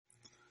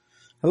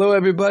Hello,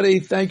 everybody.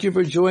 Thank you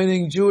for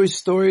joining Jewish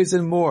Stories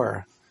and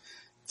More.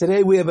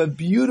 Today we have a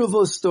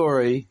beautiful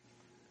story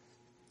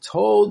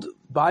told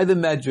by the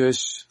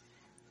Medrash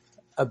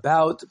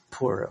about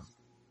Purim.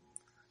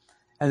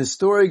 And the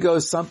story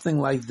goes something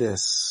like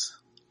this.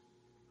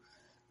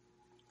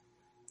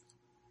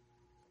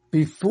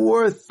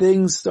 Before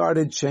things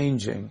started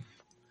changing,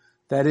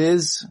 that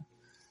is,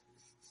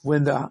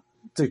 when the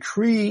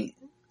decree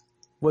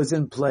was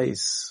in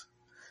place,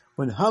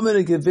 when Haman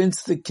had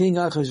convinced the king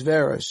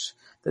Achashverosh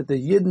that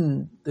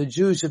the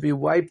Jews should be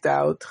wiped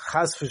out,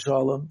 chas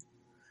v'shalom,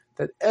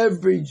 that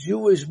every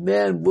Jewish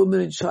man,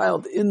 woman, and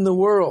child in the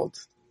world,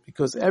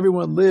 because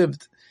everyone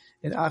lived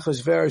in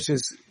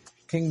Achashverosh's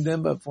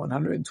kingdom of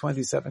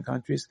 127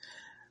 countries,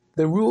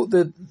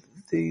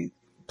 the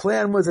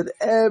plan was that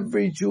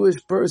every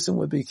Jewish person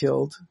would be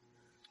killed,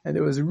 and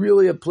there was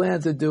really a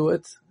plan to do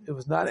it. It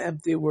was not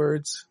empty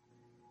words.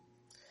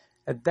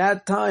 At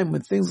that time,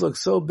 when things looked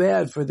so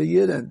bad for the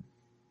Yidden,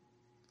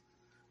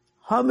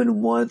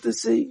 Haman wanted to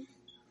see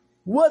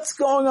what's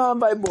going on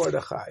by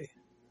Mordechai.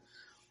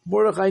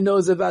 Mordechai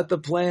knows about the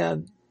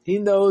plan. He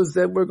knows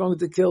that we're going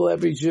to kill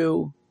every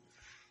Jew.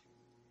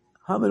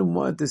 Haman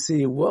wanted to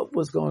see what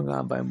was going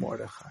on by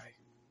Mordechai.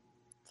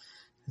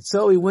 And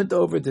so he went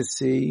over to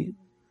see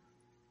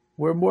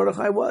where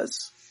Mordechai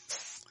was.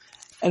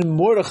 And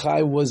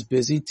Mordechai was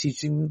busy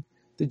teaching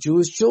the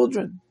Jewish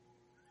children.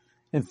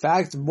 In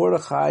fact,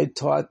 Mordechai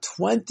taught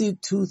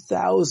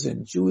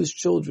 22,000 Jewish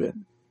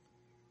children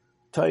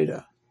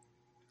Torah.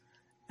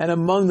 And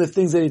among the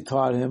things that he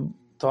taught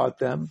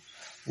them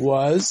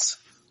was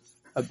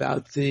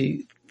about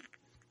the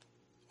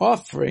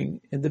offering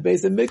in the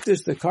Beis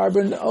Hamikdash, the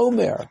carbon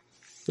omer,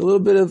 a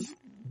little bit of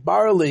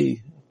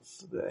barley,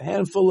 a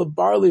handful of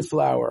barley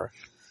flour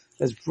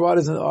that's brought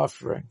as an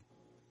offering.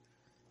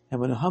 And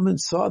when Haman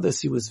saw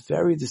this, he was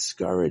very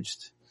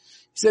discouraged.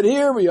 He said,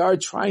 here we are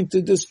trying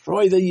to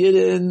destroy the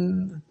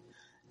Yidden.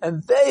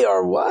 And they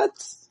are what?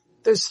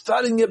 They're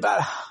studying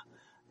about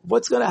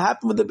what's going to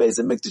happen when the Beis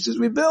Hamikdash is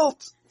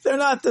rebuilt. They're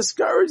not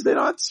discouraged. They're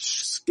not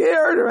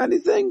scared or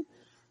anything.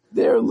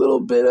 Their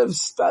little bit of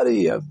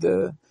study of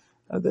the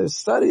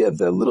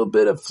little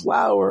bit of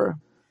flour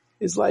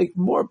is like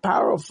more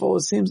powerful,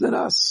 it seems, than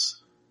us.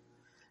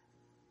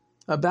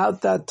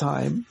 About that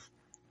time,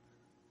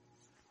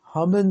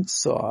 Haman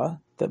saw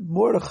that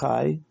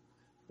Mordechai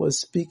was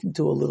speaking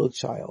to a little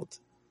child.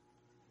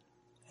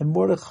 And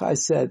Mordechai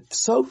said,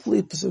 Psok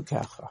li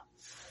psukecha.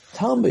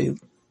 Tell me,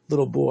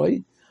 little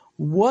boy,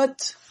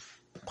 what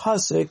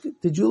pasuk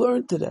did you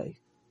learn today?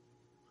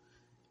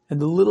 And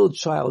the little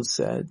child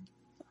said,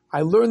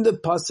 I learned the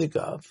pasuk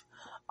of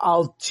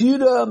Al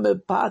tira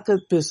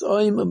mepakat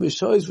pisoim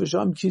u'mishois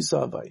v'sham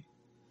kisavai.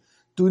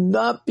 Do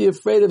not be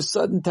afraid of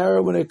sudden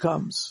terror when it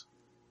comes.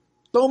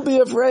 Don't be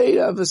afraid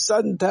of a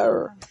sudden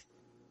terror.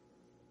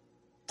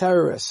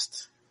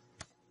 Terrorist,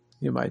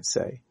 you might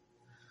say.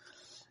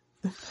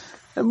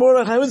 And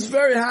Mordechai was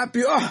very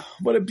happy. Oh,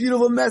 what a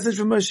beautiful message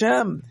from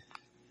Hashem,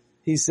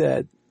 he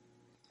said.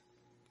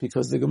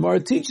 Because the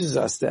Gemara teaches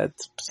us that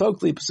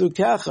Psokli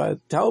Psukecha,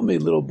 tell me,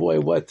 little boy,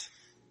 what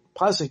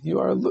pasuk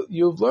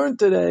you've learned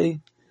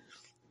today.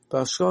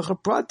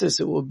 B'Hashgacha Pratis,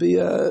 it will be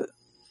a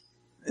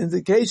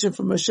indication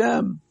from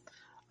Hashem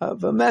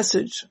of a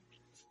message.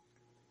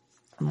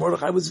 And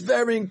Mordechai was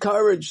very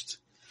encouraged.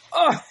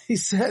 Oh, he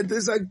said,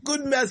 there's a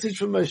good message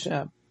from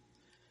Hashem.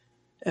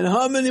 And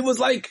Haman, he was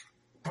like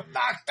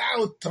knocked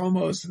out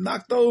almost,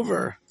 knocked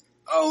over.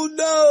 Oh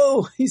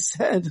no, he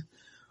said.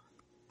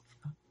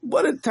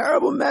 What a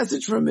terrible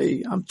message for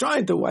me. I'm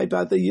trying to wipe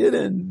out the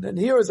Yidden, and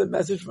here is a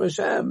message from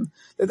Hashem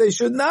that they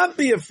should not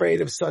be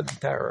afraid of sudden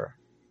terror.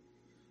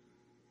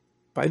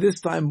 By this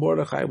time,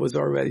 Mordechai was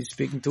already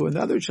speaking to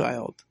another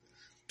child.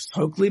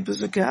 Psokli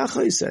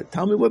p'sukecha, he said,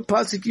 tell me what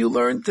pasuk you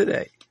learned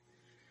today.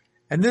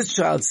 And this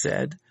child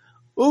said,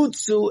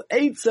 Utsu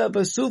eitza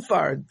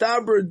basufar,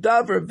 daber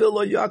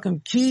vilo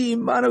yakum ki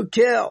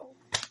manukel,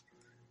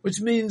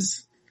 which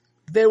means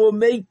they will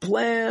make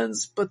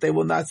plans, but they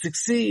will not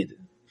succeed.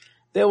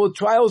 They will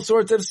try all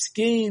sorts of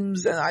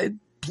schemes and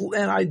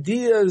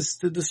ideas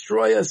to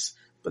destroy us,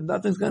 but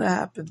nothing's going to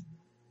happen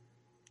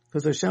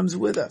because Hashem's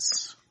with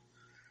us.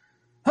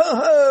 Ho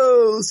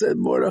ho, said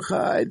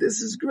Mordechai,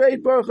 this is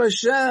great, Baruch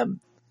Hashem.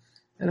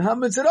 And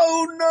Haman said,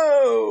 oh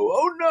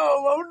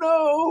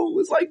no, it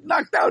was like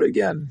knocked out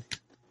again.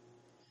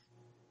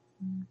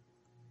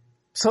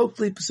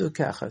 Psokli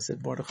p'sukecha,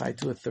 said Mordechai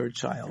to a third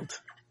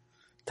child.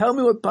 Tell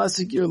me what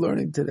pasuk you're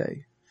learning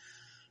today.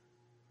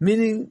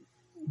 Meaning,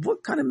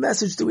 what kind of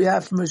message do we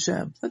have from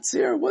Hashem? Let's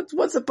hear. What's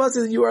the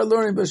pasuk that you are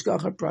learning,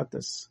 B'Hashgacha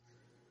Pratis?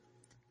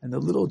 And the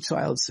little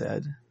child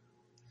said,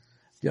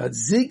 Yad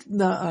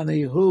zikna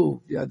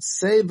anihu, yad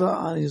seva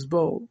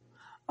anizbol,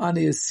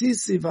 ani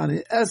asisi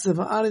v'ani esev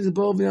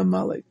anizbol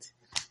v'yamalit.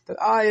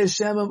 That I,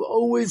 Hashem, am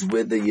always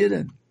with the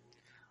Yidden.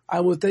 I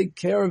will take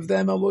care of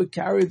them. I will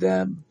carry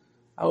them.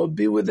 I will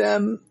be with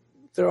them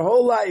their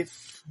whole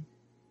life.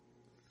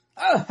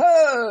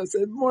 Aha,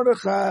 said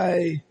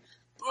Mordechai.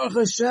 Baruch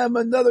Hashem,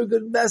 another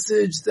good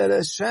message that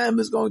Hashem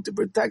is going to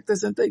protect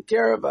us and take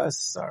care of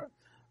us.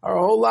 our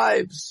whole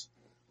lives.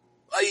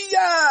 Oh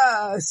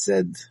yeah,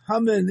 said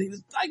Haman. He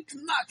was like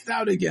knocked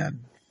out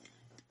again.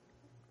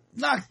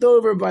 Knocked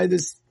over by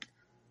this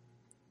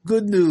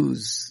good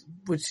news,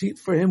 which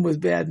for him was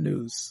bad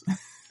news.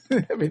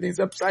 Everything's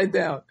upside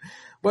down.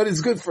 What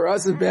is good for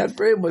us is bad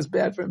for him. What's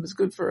bad for him is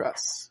good for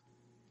us.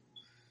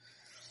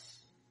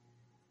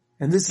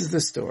 And this is the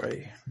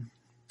story.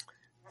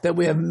 That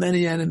we have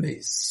many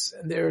enemies,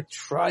 and they're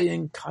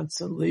trying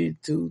constantly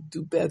to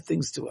do bad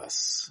things to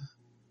us.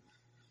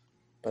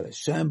 But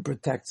Hashem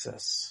protects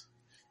us.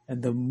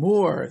 And the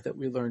more that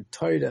we learn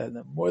Torah, and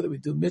the more that we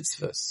do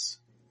mitzvahs,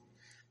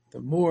 the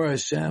more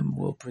Hashem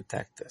will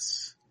protect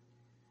us.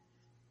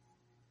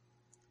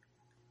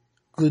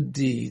 Good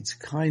deeds,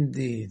 kind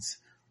deeds,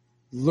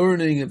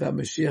 learning about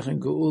Mashiach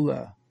and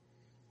Geula,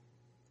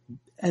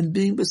 and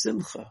being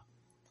b'simcha.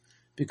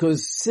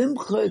 Because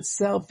simcha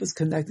itself is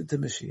connected to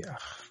Mashiach.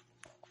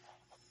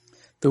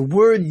 The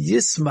word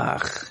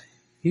yismach,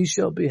 he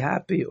shall be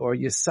happy, or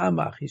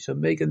yisamach, he shall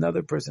make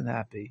another person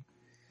happy,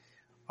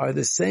 are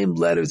the same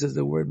letters as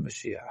the word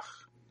Mashiach.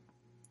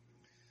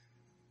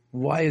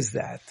 Why is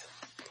that?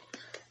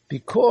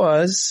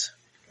 Because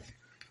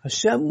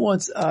Hashem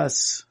wants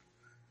us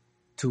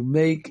to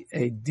make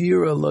a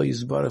dir lo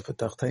yizbarach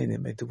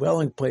v'tachteinim, a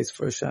dwelling place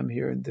for Hashem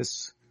here in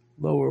this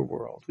lower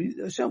world.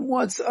 Hashem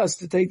wants us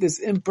to take this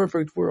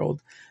imperfect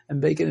world and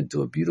make it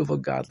into a beautiful,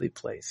 godly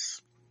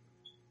place.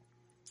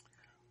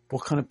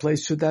 What kind of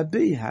place should that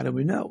be? How do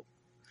we know?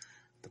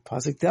 The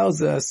pasuk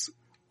tells us,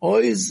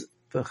 "Oiz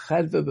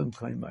v'chadva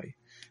b'mkaimai."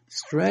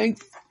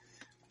 Strength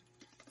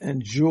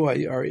and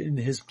joy are in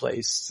His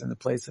place, in the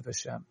place of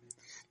Hashem.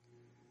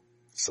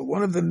 So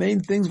one of the main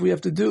things we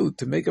have to do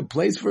to make a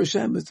place for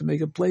Hashem is to make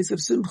a place of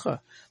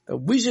simcha. That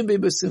we should be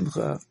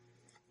b'simcha.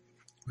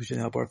 We should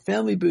help our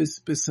family be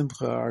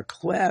b'simcha, our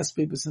class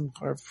be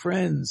b'simcha, our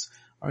friends,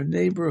 our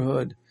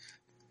neighborhood.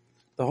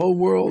 The whole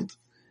world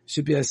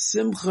should be a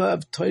simcha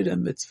of Torah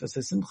and mitzvahs,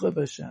 a simcha of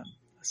Hashem,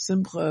 a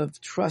simcha of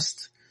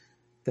trust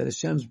that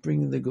Hashem's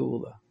bringing the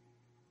Geula.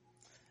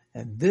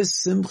 And this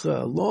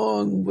simcha,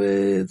 along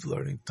with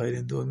learning Torah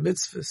and doing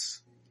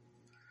mitzvahs,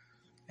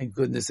 and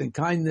goodness and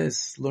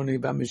kindness, learning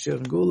about Mashiach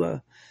and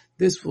Geula,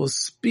 this will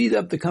speed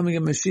up the coming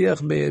of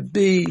Mashiach. May it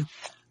be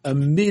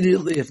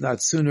immediately, if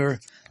not sooner.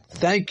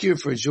 Thank you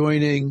for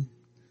joining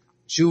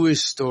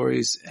Jewish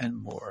Stories and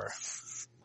More.